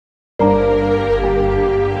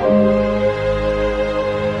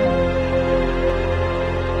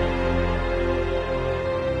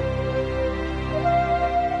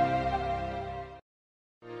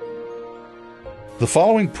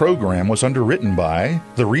following program was underwritten by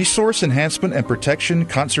the Resource Enhancement and Protection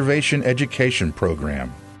Conservation Education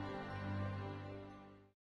Program.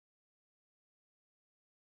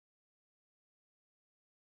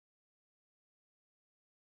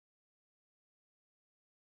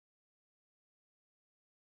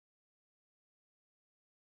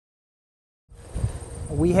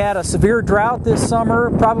 We had a severe drought this summer,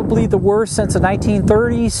 probably the worst since the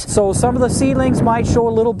 1930s, so some of the seedlings might show a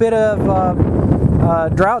little bit of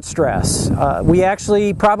drought stress. We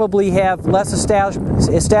actually probably have less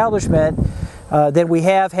establishment than we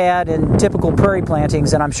have had in typical prairie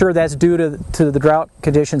plantings, and I'm sure that's due to the drought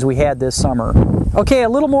conditions we had this summer. Okay, a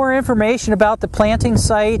little more information about the planting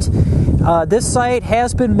site. This site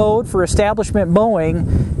has been mowed for establishment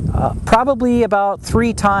mowing probably about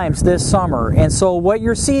 3 times this summer, and so what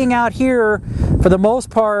you're seeing out here for the most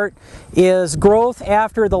part is growth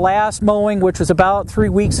after the last mowing, which was about 3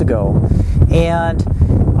 weeks ago. And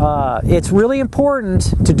it's really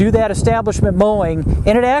important to do that establishment mowing,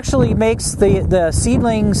 and it actually makes the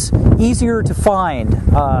seedlings easier to find.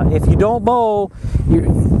 If you don't mow,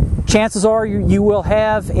 chances are you will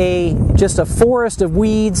have just a forest of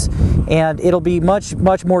weeds, and it'll be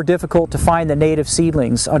much more difficult to find the native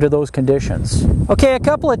seedlings under those conditions. Okay, a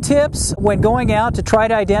couple of tips when going out to try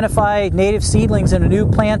to identify native seedlings in a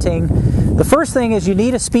new planting. The first thing is you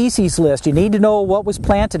need a species list. You need to know what was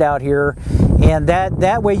planted out here, and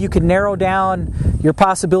that way you can narrow down your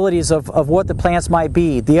possibilities of what the plants might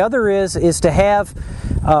be. The other is to have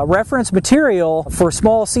reference material for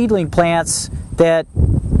small seedling plants that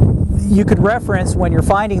you could reference when you're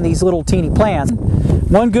finding these little teeny plants.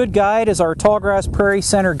 One good guide is our Tallgrass Prairie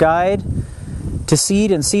Center Guide to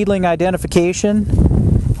Seed and Seedling Identification.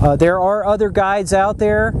 There are other guides out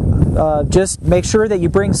there. Just make sure that you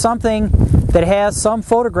bring something that has some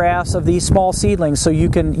photographs of these small seedlings so you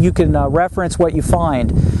can reference what you find.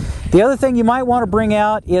 The other thing you might want to bring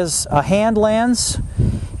out is a hand lens,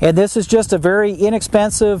 and this is just a very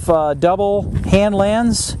inexpensive double hand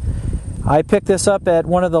lens. I picked this up at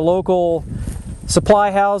one of the local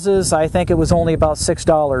supply houses. I think it was only about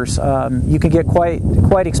 $6. You can get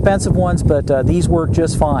quite expensive ones, but these work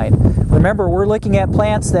just fine. Remember, we're looking at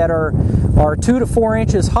plants that are 2 to 4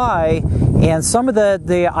 inches high, and some of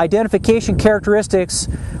the identification characteristics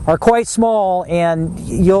are quite small, and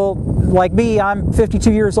like me, I'm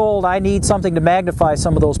 52 years old, I need something to magnify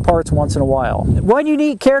some of those parts once in a while. One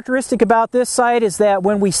unique characteristic about this site is that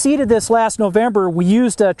when we seeded this last November, we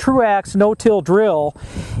used a Truax no-till drill,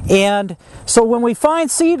 and so when we find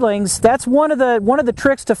seedlings, that's one of the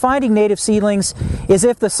tricks to finding native seedlings, is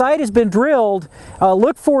if the site has been drilled,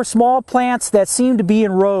 look for small plants that seem to be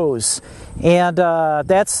in rows. And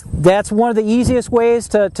that's one of the easiest ways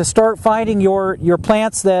to start finding your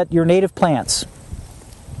plants, your native plants.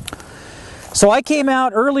 So I came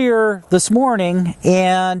out earlier this morning,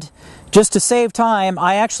 and just to save time,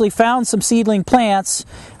 I actually found some seedling plants.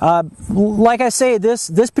 Like I say, this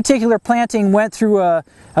particular planting went through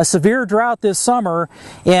a severe drought this summer,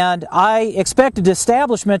 and I expected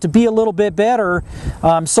establishment to be a little bit better.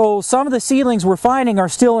 So some of the seedlings we're finding are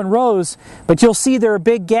still in rows, but you'll see there are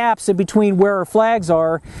big gaps in between where our flags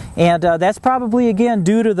are, and that's probably again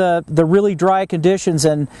due to the really dry conditions,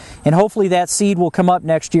 and hopefully that seed will come up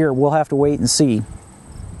next year. We'll have to wait and see.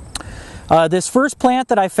 This first plant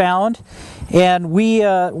that I found, and we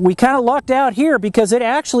kind of lucked out here because it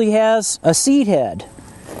actually has a seed head,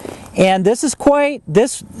 and this is for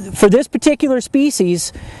this particular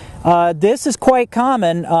species. This is quite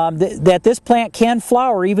common that this plant can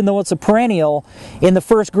flower even though it's a perennial in the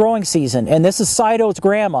first growing season. And this is side oats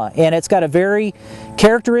grandma, and it's got a very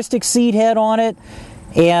characteristic seed head on it.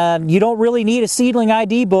 And you don't really need a seedling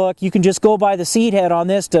ID book. You can just go by the seed head on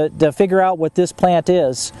this to figure out what this plant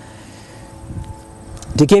is.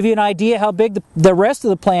 To give you an idea how big the rest of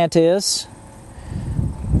the plant is,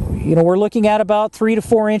 we're looking at about 3 to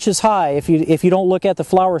 4 inches high if you don't look at the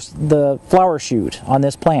flower shoot on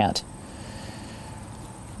this plant.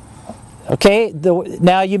 Okay,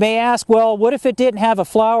 now you may ask, well, what if it didn't have a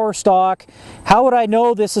flower stalk? How would I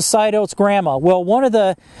know this is side oats grandma? Well, one of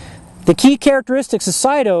the key characteristics of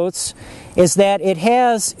side oats is that it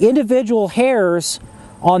has individual hairs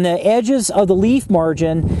on the edges of the leaf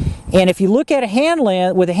margin, and if you look at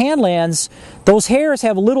with a hand lens, those hairs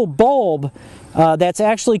have a little bulb that's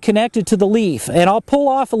actually connected to the leaf. And I'll pull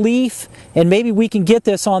off a leaf, and maybe we can get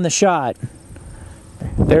this on the shot.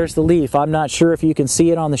 There's the leaf. I'm not sure if you can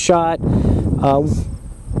see it on the shot.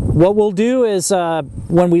 What we'll do is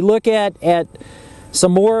when we look at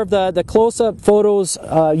some more of the close-up photos,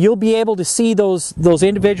 you'll be able to see those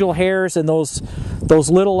individual hairs and those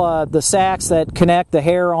little the sacs that connect the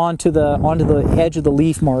hair onto the edge of the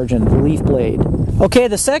leaf margin, the leaf blade. Okay,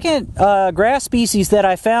 the second grass species that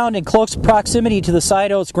I found in close proximity to the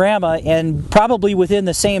side oats grama, and probably within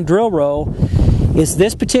the same drill row, is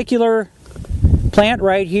this particular plant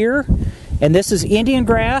right here. And this is Indian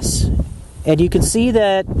grass, and you can see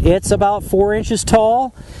that it's about 4 inches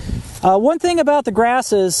tall. One thing about the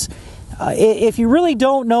grass is, if you really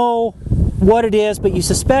don't know what it is, but you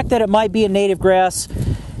suspect that it might be a native grass,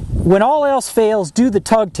 when all else fails, do the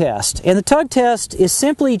tug test. And the tug test is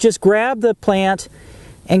simply just grab the plant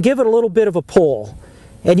and give it a little bit of a pull.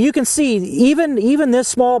 And you can see even this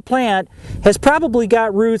small plant has probably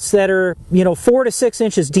got roots that are 4 to 6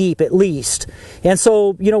 inches deep at least. And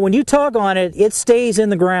so when you tug on it, it stays in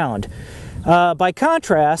the ground. By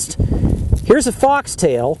contrast, here's a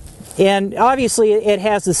foxtail, and obviously it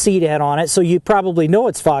has the seed head on it, so you probably know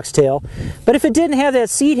it's foxtail. But if it didn't have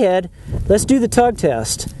that seed head, let's do the tug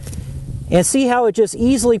test and see how it just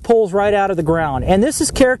easily pulls right out of the ground. And this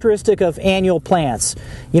is characteristic of annual plants.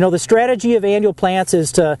 The strategy of annual plants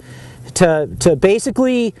is to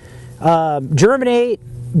basically germinate,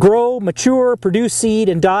 grow, mature, produce seed,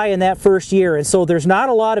 and die in that first year. And so there's not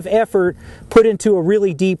a lot of effort put into a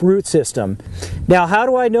really deep root system. Now, how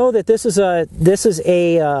do I know that this is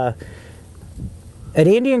an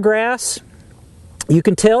Indian grass? You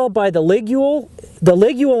can tell by the ligule. The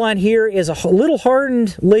ligule on here is a little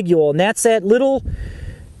hardened ligule, and that's that little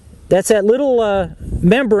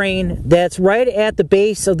membrane that's right at the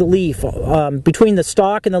base of the leaf, between the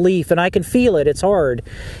stalk and the leaf, and I can feel it. It's hard,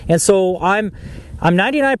 and so I'm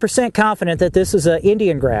 99% confident that this is an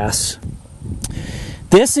Indian grass.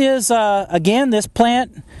 This is again, this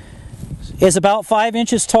plant is about 5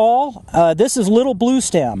 inches tall. This is little blue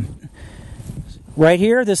stem. Right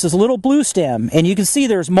here, this is little blue stem, and you can see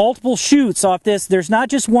there's multiple shoots off this. There's not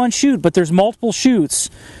just one shoot, but there's multiple shoots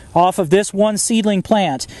off of this one seedling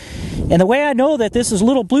plant. And the way I know that this is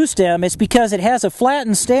little blue stem is because it has a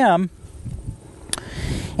flattened stem,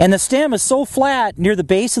 and the stem is so flat near the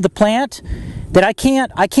base of the plant that I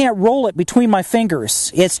can't roll it between my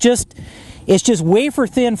fingers. It's just wafer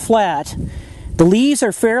thin flat. The leaves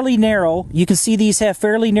are fairly narrow. You can see these have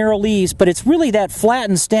fairly narrow leaves, but it's really that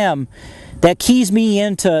flattened stem that keys me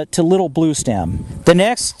into little blue stem. The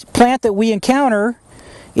next plant that we encounter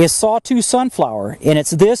is sawtooth sunflower, and it's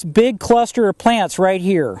this big cluster of plants right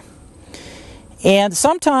here. And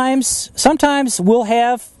sometimes we'll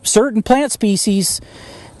have certain plant species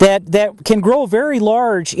that can grow very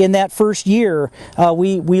large in that first year.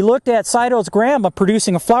 We looked at side oats grama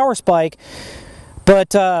producing a flower spike,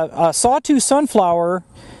 but sawtooth sunflower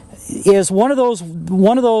is one of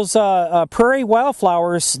those prairie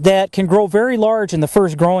wildflowers that can grow very large in the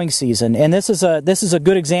first growing season, and this is a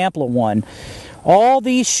good example of one. All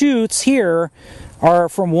these shoots here are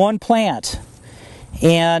from one plant,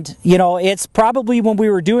 and it's probably, when we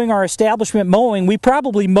were doing our establishment mowing, we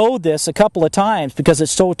probably mowed this a couple of times because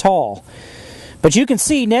it's so tall. But you can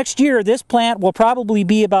see next year this plant will probably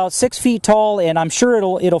be about 6 feet tall, and I'm sure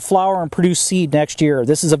it'll flower and produce seed next year.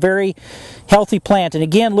 This is a very healthy plant. And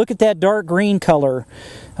again, look at that dark green color,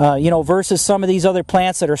 versus some of these other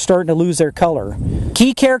plants that are starting to lose their color.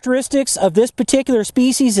 Key characteristics of this particular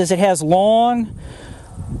species is it has long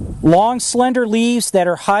slender leaves that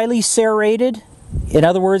are highly serrated. In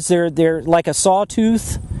other words, they're like a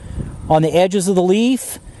sawtooth on the edges of the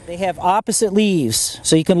leaf. They have opposite leaves,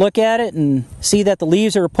 so you can look at it and see that the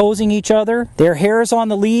leaves are opposing each other. There are hairs on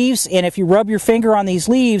the leaves, and if you rub your finger on these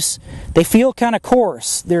leaves, they feel kind of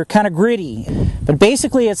coarse. They're kind of gritty. But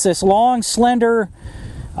basically, it's this long, slender,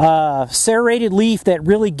 serrated leaf that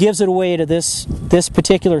really gives it away to this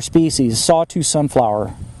particular species, sawtooth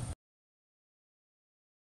sunflower.